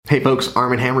Hey folks,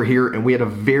 Arm & Hammer here, and we had a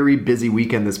very busy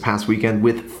weekend this past weekend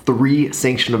with 3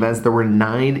 sanctioned events. There were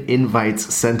 9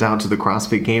 invites sent out to the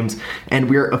CrossFit Games, and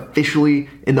we are officially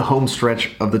in the home stretch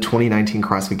of the 2019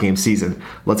 CrossFit Games season.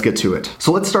 Let's get to it.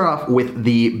 So let's start off with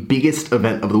the biggest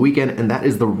event of the weekend, and that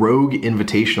is the Rogue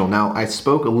Invitational. Now, I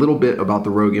spoke a little bit about the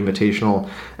Rogue Invitational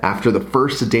after the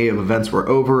first day of events were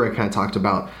over. I kind of talked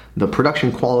about the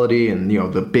production quality and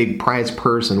the big prize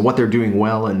purse and what they're doing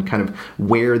well and kind of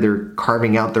where they're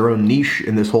carving out their own niche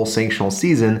in this whole sanctional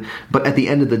season. But at the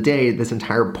end of the day, this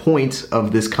entire point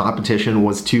of this competition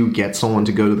was to get someone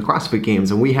to go to the CrossFit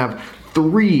Games, and we have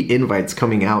 3 invites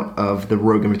coming out of the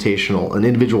Rogue Invitational: an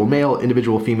individual male,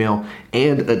 individual female,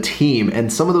 and a team.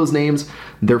 And some of those names,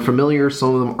 they're familiar,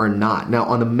 some of them are not. Now,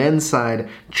 on the men's side,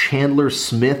 Chandler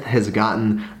Smith has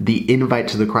gotten the invite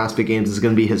to the CrossFit Games. This is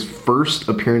going to be his first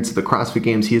appearance at the CrossFit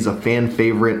Games. He is a fan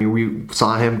favorite. We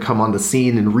saw him come on the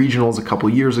scene in regionals a couple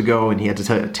years ago, and he had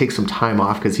to take some time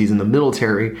off because he's in the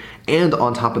military. And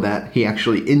on top of that, he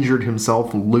actually injured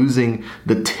himself, losing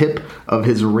the tip of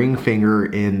his ring finger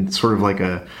in sort of like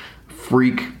a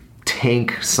freak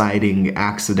tank siding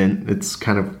accident. It's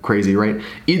kind of crazy, right?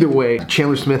 Either way,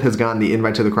 Chandler Smith has gotten the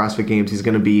invite to the CrossFit Games. He's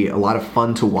going to be a lot of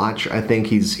fun to watch. I think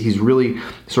he's really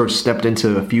sort of stepped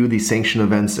into a few of these sanctioned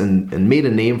events and made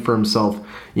a name for himself,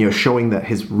 showing that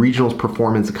his regionals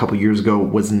performance a couple years ago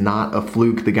was not a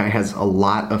fluke. The guy has a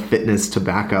lot of fitness to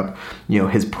back up,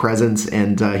 his presence,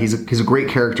 and he's a great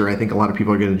character. I think a lot of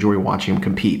people are going to enjoy watching him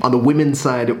compete. On the women's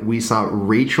side, we saw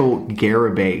Rachel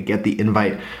Garibay get the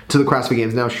invite to the CrossFit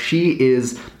Games. Now, she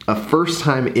is a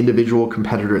first-time individual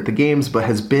competitor at the Games, but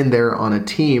has been there on a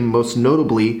team, most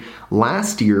notably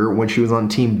last year when she was on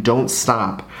Team Don't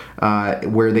Stop,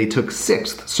 where they took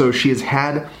 6th. So she has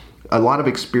had a lot of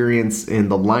experience in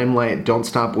the limelight. Don't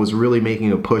Stop was really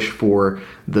making a push for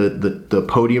the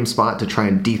podium spot to try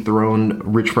and dethrone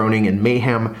Rich Froning and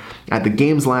Mayhem at the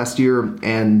Games last year,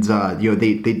 and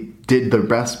they did their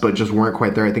best, but just weren't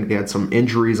quite there. I think they had some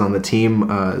injuries on the team,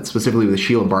 specifically with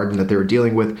Sheila Barden that they were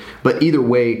dealing with. But either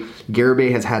way,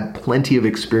 Garibay has had plenty of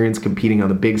experience competing on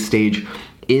the big stage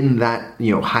in that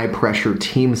high pressure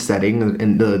team setting,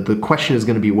 and the question is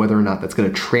going to be whether or not that's going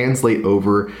to translate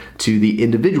over to the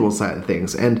individual side of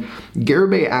things. And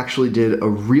Garibay actually did a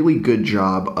really good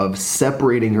job of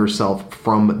separating herself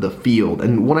from the field.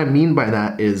 And what I mean by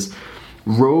that is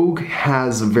Rogue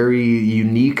has a very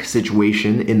unique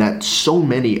situation in that so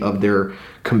many of their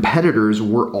competitors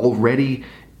were already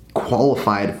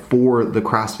qualified for the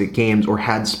CrossFit Games or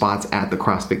had spots at the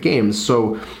CrossFit Games.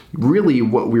 So really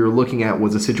what we were looking at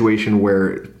was a situation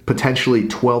where potentially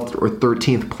 12th or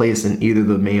 13th place in either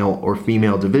the male or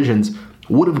female divisions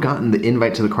would have gotten the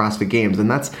invite to the CrossFit Games. And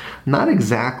that's not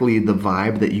exactly the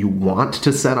vibe that you want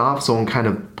to set off someone kind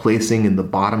of placing in the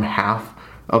bottom half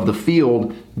of the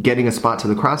field, getting a spot to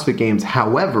the CrossFit Games.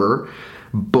 However,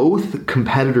 both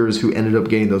competitors who ended up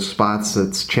getting those spots,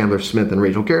 that's Chandler Smith and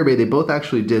Rachel Garibay, they both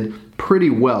actually did pretty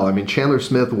well. I mean, Chandler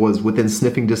Smith was within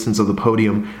sniffing distance of the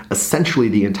podium essentially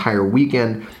the entire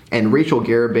weekend, and Rachel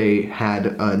Garibay had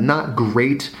a not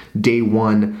great day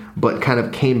 1, but kind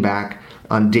of came back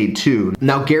on day 2.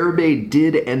 Now, Garibay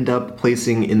did end up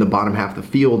placing in the bottom half of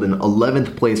the field in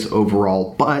 11th place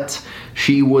overall, but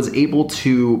she was able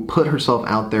to put herself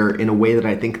out there in a way that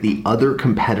I think the other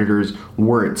competitors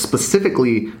weren't,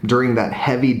 specifically during that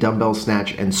heavy dumbbell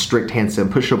snatch and strict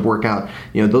handstand push-up workout.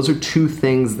 Those are 2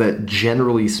 things that,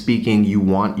 generally speaking, you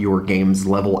want your Games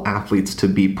level athletes to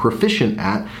be proficient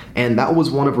at, and that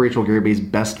was one of Rachel Garibay's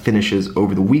best finishes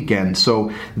over the weekend.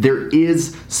 So there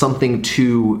is something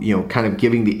to, kind of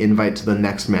giving the invite to the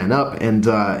next man up, and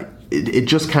it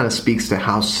just kind of speaks to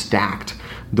how stacked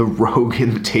the Rogue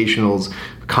Invitational's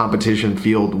competition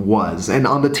field was. And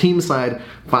on the team side,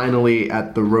 finally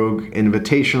at the Rogue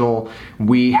Invitational,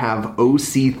 we have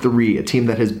OC3, a team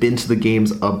that has been to the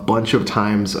Games a bunch of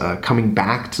times, coming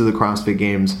back to the CrossFit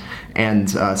Games and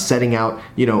setting out,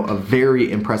 a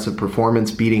very impressive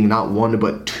performance, beating not 1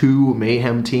 but 2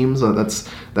 Mayhem teams.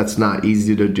 That's not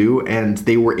easy to do, and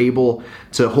they were able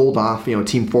to hold off,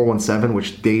 Team 417,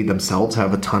 which they themselves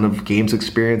have a ton of Games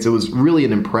experience. It was really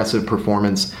an impressive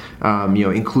performance,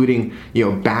 including,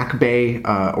 Back Bay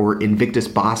or Invictus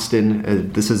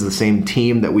Boston. This is the same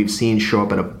team that we've seen show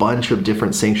up at a bunch of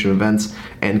different sanctioned events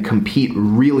and compete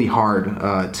really hard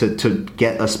to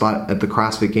get a spot at the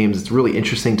CrossFit Games. It's really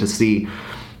interesting to see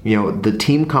the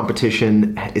team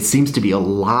competition. It seems to be a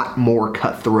lot more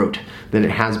cutthroat than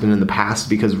it has been in the past,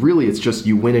 because really it's just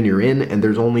you win and you're in, and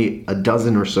there's only a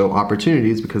dozen or so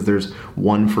opportunities because there's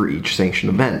 1 for each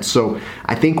sanctioned event. So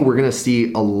I think we're going to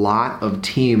see a lot of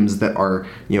teams that are,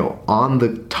 on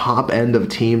the top end of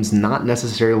teams, not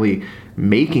necessarily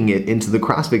making it into the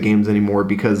CrossFit Games anymore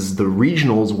because the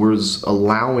regionals was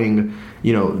allowing,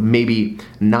 maybe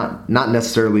not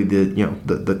necessarily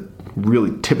the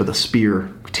really tip of the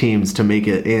spear teams to make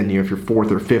it in. If you're 4th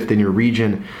or 5th in your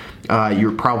region,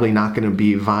 you're probably not going to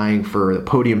be vying for the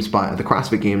podium spot at the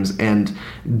CrossFit Games. And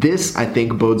this, I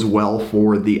think, bodes well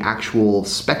for the actual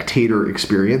spectator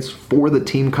experience for the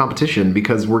team competition,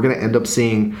 because we're going to end up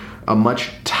seeing a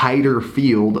much tighter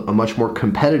field, a much more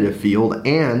competitive field,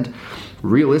 and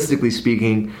realistically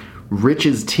speaking,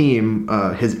 Rich's team,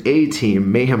 his A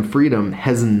team, Mayhem Freedom,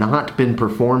 has not been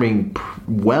performing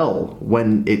well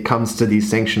when it comes to these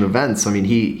sanctioned events. I mean,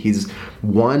 he's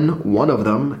won one of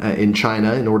them in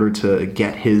China in order to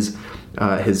get his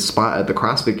spot at the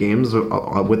CrossFit Games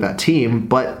with that team,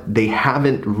 but they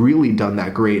haven't really done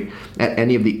that great at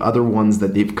any of the other ones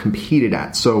that they've competed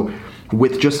at. So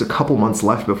with just a couple months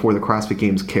left before the CrossFit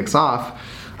Games kicks off,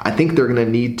 I think they're going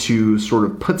to need to sort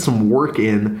of put some work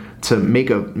in to make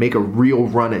a real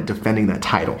run at defending that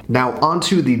title. Now,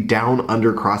 onto the Down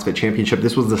Under CrossFit Championship.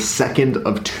 This was the second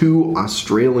of 2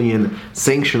 Australian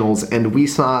sanctionals, and we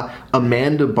saw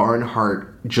Amanda Barnhart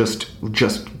just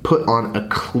put on a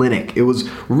clinic. It was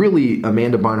really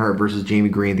Amanda Barnhart versus Jamie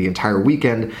Green the entire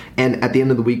weekend, and at the end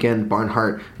of the weekend,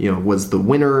 Barnhart, was the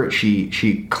winner.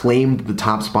 She claimed the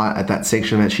top spot at that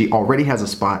sanction event. She already has a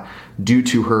spot due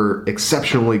to her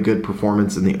exceptionally good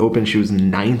performance in the Open. She was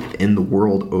 9th in the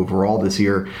world overall this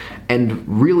year, and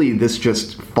really this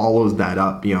just follows that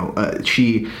up.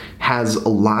 She has a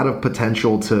lot of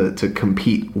potential to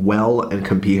compete well and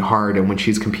compete hard, and when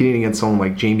she's competing against someone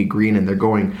like Jamie Green and they're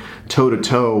going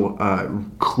toe-to-toe,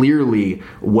 clearly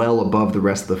well above the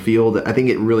rest of the field, I think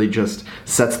it really just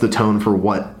sets the tone for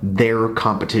what their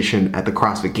competition at the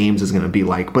CrossFit Games is going to be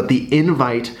like. But the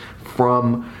invite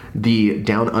from the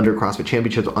Down Under CrossFit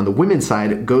Championships on the women's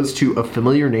side goes to a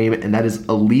familiar name, and that is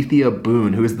Alethea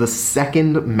Boone, who is the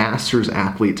second Masters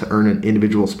athlete to earn an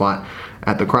individual spot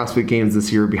at the CrossFit Games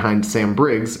this year behind Sam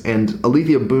Briggs. And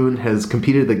Alethea Boone has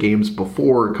competed at the Games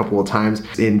before a couple of times.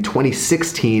 In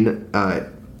 2016,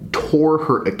 tore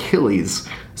her Achilles,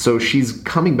 so she's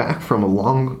coming back from a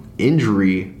long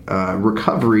injury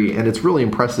recovery, and it's really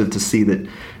impressive to see that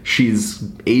she's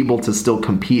able to still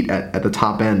compete at the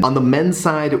top end. On the men's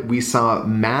side, we saw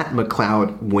Matt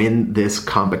McLeod win this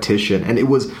competition, and it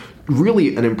was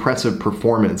really an impressive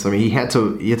performance. I mean, he had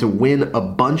to win a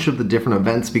bunch of the different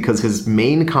events because his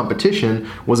main competition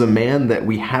was a man that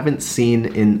we haven't seen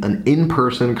in an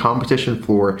in-person competition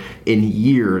floor in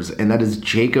years, and that is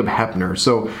Jacob Heppner.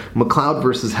 So McLeod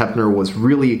versus Heppner was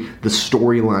really the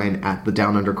storyline at the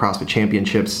Down Under CrossFit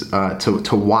Championships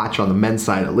to watch on the men's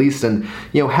side at least. And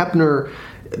Heppner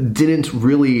didn't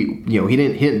really, he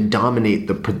didn't dominate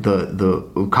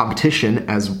the competition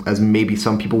as maybe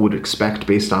some people would expect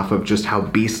based off of just how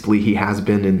beastly he has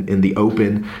been in the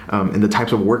Open and the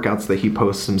types of workouts that he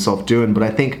posts himself doing. But I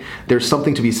think there's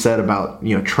something to be said about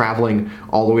traveling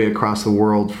all the way across the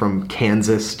world from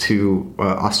Kansas to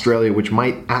Australia, which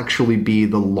might actually be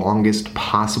the longest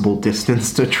possible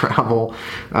distance to travel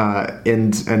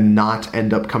and not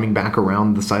end up coming back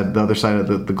around the other side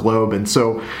of the globe. And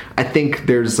so I think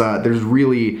there's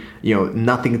really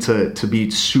nothing to be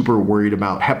super worried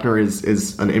about. Heppner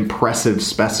is an impressive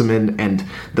specimen, and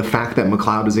the fact that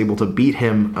McLeod is able to beat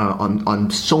him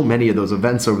on so many of those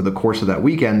events over the course of that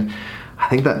weekend, I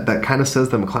think that kind of says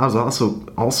that McLeod's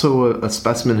also a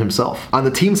specimen himself. On the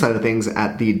team side of things,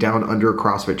 at the Down Under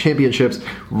CrossFit Championships,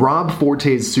 Rob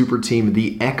Forte's super team,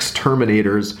 the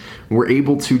X-Terminators, were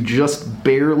able to just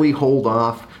barely hold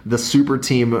off the super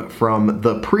team from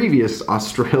the previous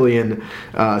Australian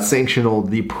sanctional,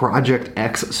 the Project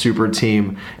X super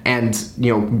team, and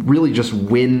really just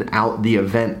win out the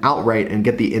event outright and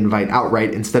get the invite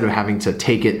outright instead of having to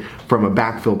take it from a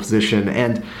backfill position.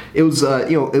 And it was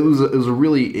it was a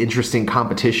really interesting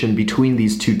competition between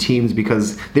these two teams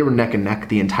because they were neck and neck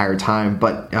the entire time.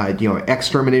 But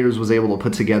X-Terminators was able to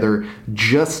put together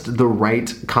just the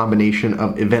right combination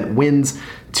of event wins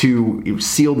to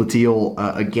seal the deal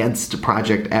against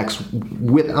Project X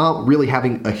without really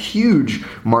having a huge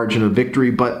margin of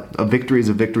victory, but a victory is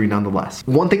a victory nonetheless.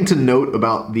 One thing to note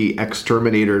about the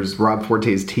X-Terminators, Rob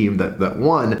Forte's team that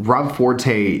won, Rob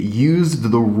Forte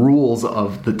used the rules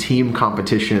of the team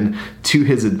competition to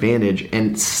his advantage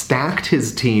and stacked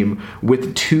his team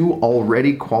with 2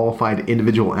 already qualified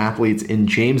individual athletes in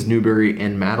James Newberry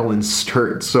and Madeline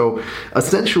Sturt. So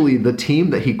essentially the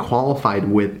team that he qualified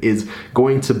with is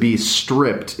going going to be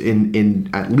stripped in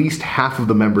at least half of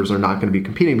the members are not going to be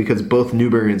competing because both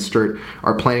Newberry and Sturt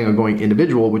are planning on going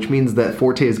individual, which means that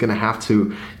Forte is going to have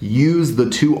to use the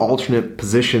 2 alternate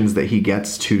positions that he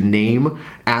gets to name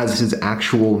as his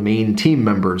actual main team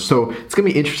members. So it's going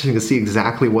to be interesting to see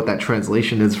exactly what that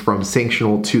translation is from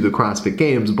sanctional to the CrossFit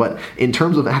Games, but in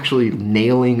terms of actually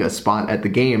nailing a spot at the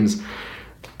games,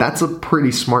 that's a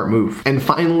pretty smart move. And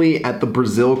finally, at the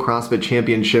Brazil CrossFit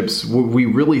Championships, what we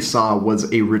really saw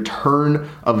was a return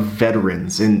of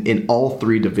veterans in all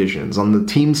 3 divisions. On the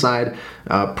team side,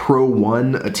 Pro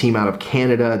 1, a team out of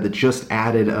Canada that just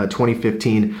added a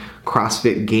 2015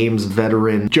 CrossFit Games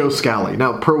veteran, Joe Scally.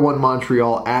 Now, Pro 1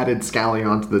 Montreal added Scally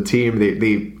onto the team.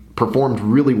 They performed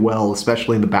really well,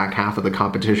 especially in the back half of the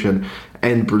competition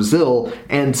in Brazil.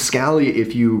 And Scally,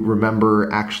 if you remember,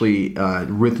 actually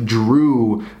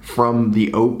withdrew from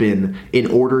the Open in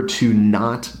order to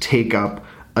not take up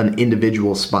an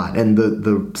individual spot. And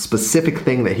the specific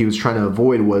thing that he was trying to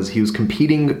avoid was he was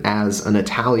competing as an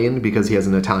Italian because he has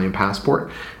an Italian passport.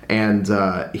 And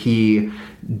he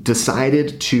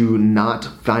decided to not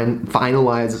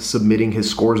finalize submitting his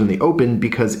scores in the Open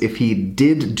because if he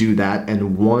did do that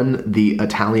and won the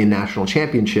Italian National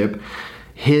Championship,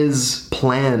 his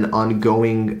plan on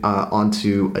going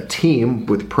onto a team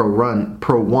with Pro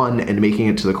 1 and making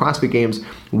it to the CrossFit Games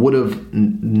would have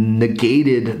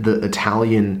negated the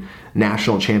Italian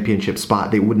national championship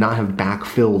spot. They would not have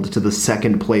backfilled to the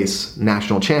 2nd place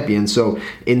national champion. So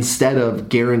instead of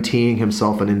guaranteeing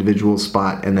himself an individual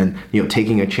spot and then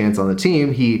taking a chance on the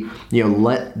team, he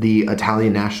let the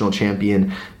Italian national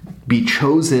champion be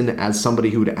chosen as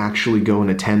somebody who would actually go and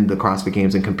attend the CrossFit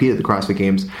Games and compete at the CrossFit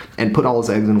Games and put all his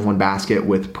eggs in one basket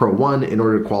with Pro 1 in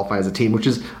order to qualify as a team, which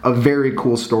is a very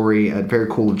cool story and very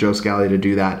cool of Joe Scally to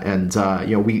do that. And,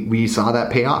 we saw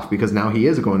that pay off because now he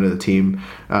is going to the team,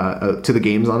 to the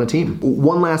Games on a team.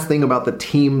 One last thing about the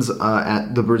teams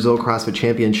at the Brazil CrossFit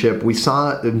Championship, we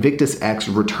saw Invictus X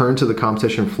return to the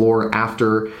competition floor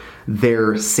after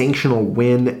their sanctional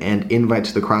win and invite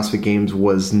to the CrossFit Games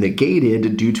was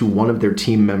negated due to one of their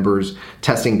team members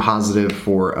testing positive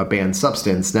for a banned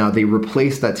substance. Now, they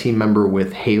replaced that team member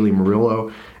with Haley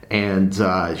Murillo, and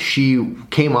she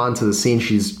came onto the scene.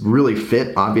 She's really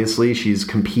fit, obviously. She's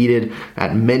competed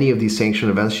at many of these sanctioned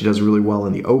events. She does really well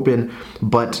in the Open,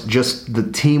 but just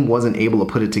the team wasn't able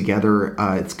to put it together.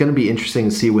 It's going to be interesting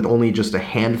to see with only just a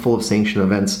handful of sanctioned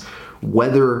events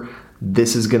whether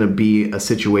this is going to be a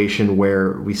situation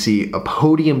where we see a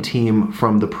podium team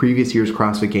from the previous year's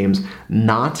CrossFit Games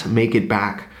not make it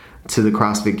back to the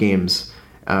CrossFit Games,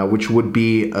 which would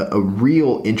be a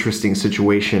real interesting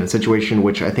situation, a situation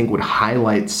which I think would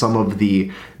highlight some of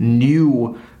the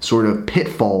new sort of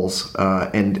pitfalls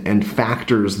and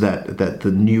factors that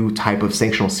the new type of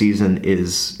sanctional season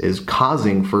is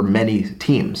causing for many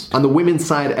teams. On the women's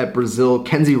side at Brazil,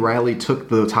 Kenzie Riley took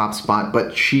the top spot,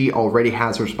 but she already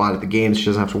has her spot at the Games. She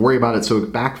doesn't have to worry about it, so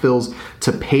it backfills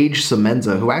to Paige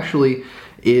Semenza, who actually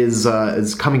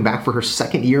is coming back for her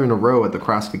 2nd year in a row at the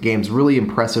CrossFit Games. Really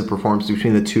impressive performance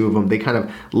between the two of them. They kind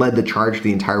of led the charge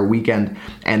the entire weekend.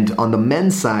 And on the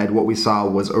men's side, what we saw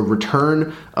was a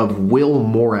return of Will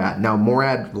Morad. Now,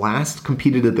 Morad last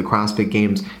competed at the CrossFit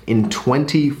Games in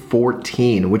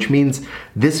 2014, which means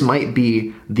this might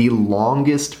be the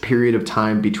longest period of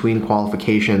time between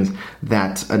qualifications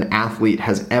that an athlete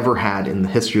has ever had in the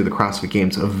history of the CrossFit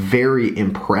Games. A very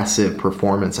impressive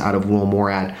performance out of Will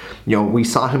Morad.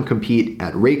 We saw him compete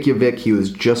at Reykjavik. He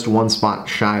was just 1 spot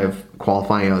shy of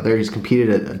qualifying out there. He's competed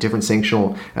at a different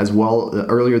sanctional as well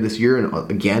earlier this year,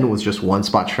 and again was just 1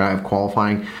 spot shy of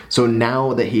qualifying. So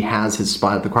now that he has his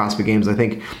spot at the CrossFit Games, I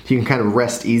think he can kind of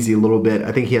rest easy a little bit.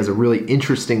 I think he has a really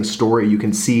interesting story. You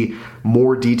can see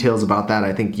more details about that.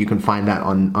 I think you can find that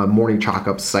on Morning Chalk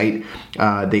Up's site.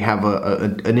 They have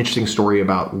an interesting story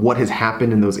about what has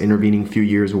happened in those intervening few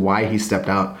years, why he stepped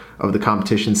out of the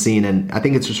competition scene, and I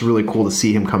think it's just really cool to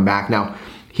see him come back. Now,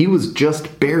 he was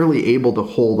just barely able to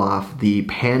hold off the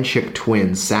Panchik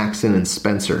twins, Saxon and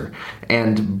Spencer.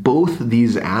 And both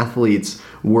these athletes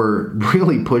were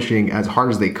really pushing as hard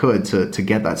as they could to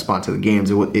get that spot to the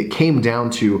Games. It came down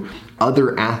to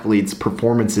other athletes'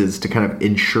 performances to kind of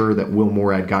ensure that Will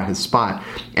Morad got his spot.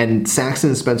 And Saxon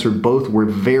and Spencer both were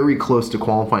very close to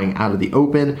qualifying out of the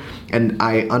Open. And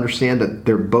I understand that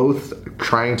they're both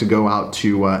trying to go out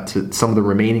to some of the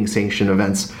remaining sanctioned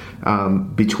events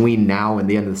between now and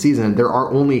the end of the season. There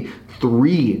are only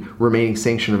 3 remaining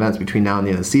sanctioned events between now and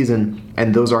the end of the season,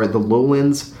 and those are the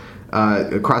Lowlands,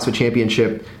 CrossFit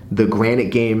Championship, the Granite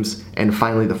Games, and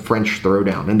finally the French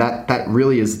Throwdown. And that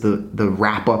really is the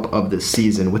wrap-up of this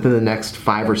season. Within the next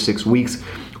 5 or 6 weeks,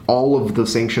 all of the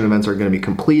sanctioned events are going to be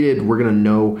completed. We're going to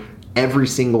know every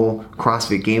single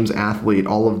CrossFit Games athlete.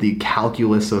 All of the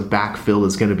calculus of backfill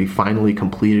is going to be finally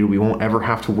completed. We won't ever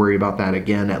have to worry about that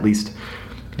again, at least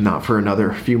not for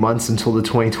another few months until the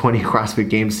 2020 CrossFit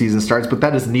Games season starts, but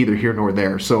that is neither here nor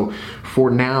there. So for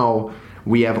now,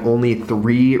 we have only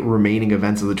 3 remaining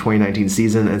events of the 2019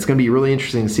 season, and it's going to be really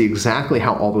interesting to see exactly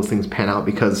how all those things pan out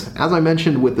because, as I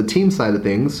mentioned with the team side of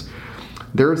things,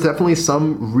 there's definitely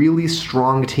some really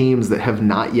strong teams that have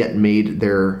not yet made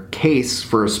their case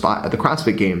for a spot at the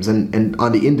CrossFit Games. And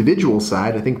on the individual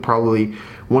side, I think probably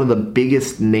one of the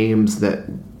biggest names that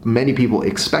many people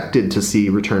expected to see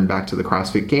return back to the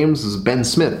CrossFit Games is Ben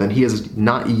Smith, and he has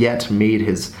not yet made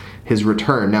his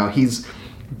return. Now, he's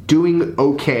doing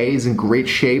okay, he's in great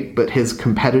shape, but his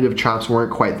competitive chops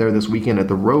weren't quite there this weekend at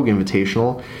the Rogue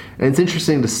Invitational. And it's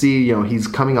interesting to see, he's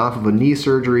coming off of a knee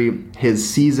surgery. His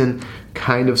season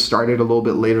kind of started a little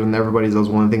bit later than everybody's. That was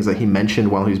one of the things that he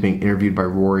mentioned while he was being interviewed by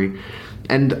Rory.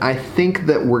 And I think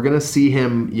that we're going to see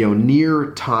him,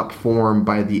 near top form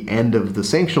by the end of the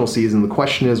sanctional season. The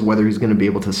question is whether he's going to be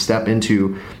able to step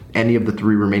into any of the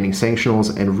 3 remaining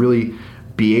sanctionals and really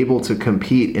be able to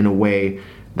compete in a way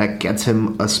that gets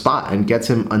him a spot and gets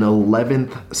him an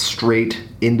 11th straight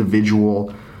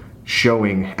individual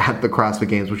showing at the CrossFit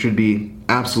Games, which would be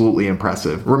absolutely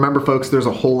impressive. Remember, folks, there's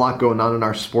a whole lot going on in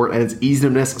our sport, and it's easy to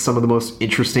miss some of the most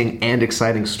interesting and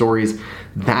exciting stories.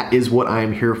 That is what I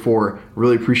am here for.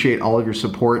 Really appreciate all of your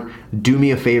support. Do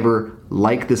me a favor,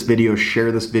 like this video,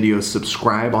 share this video,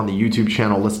 subscribe on the YouTube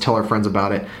channel. Let's tell our friends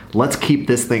about it. Let's keep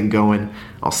this thing going.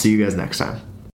 I'll see you guys next time.